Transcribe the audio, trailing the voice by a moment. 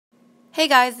Hey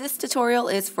guys, this tutorial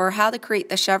is for how to create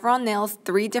the chevron nails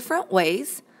 3 different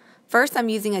ways. First, I'm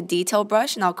using a detail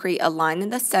brush and I'll create a line in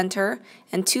the center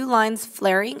and 2 lines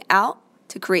flaring out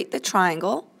to create the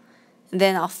triangle. And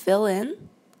then I'll fill in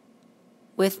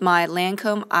with my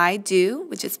Lancome I Do,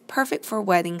 which is perfect for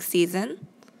wedding season,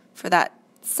 for that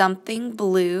something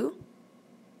blue.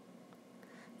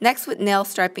 Next, with nail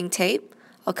striping tape,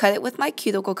 I'll cut it with my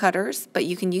cuticle cutters, but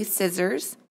you can use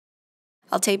scissors.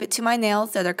 I'll tape it to my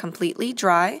nails that are completely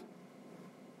dry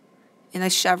in a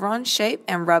chevron shape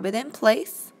and rub it in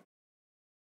place.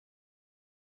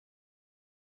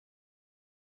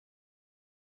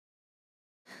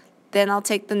 Then I'll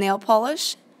take the nail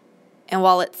polish, and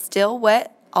while it's still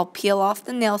wet, I'll peel off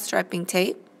the nail striping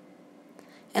tape.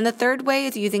 And the third way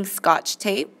is using Scotch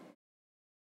tape.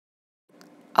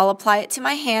 I'll apply it to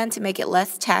my hand to make it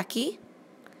less tacky.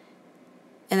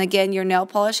 And again, your nail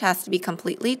polish has to be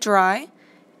completely dry.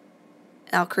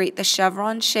 And I'll create the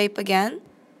chevron shape again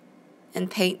and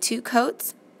paint 2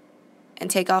 coats and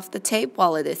take off the tape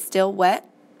while it is still wet.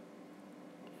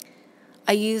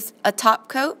 I use a top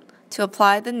coat to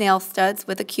apply the nail studs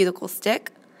with a cuticle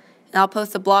stick, and I'll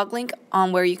post a blog link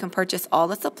on where you can purchase all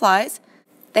the supplies.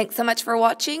 Thanks so much for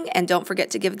watching, and don't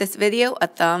forget to give this video a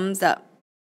thumbs up.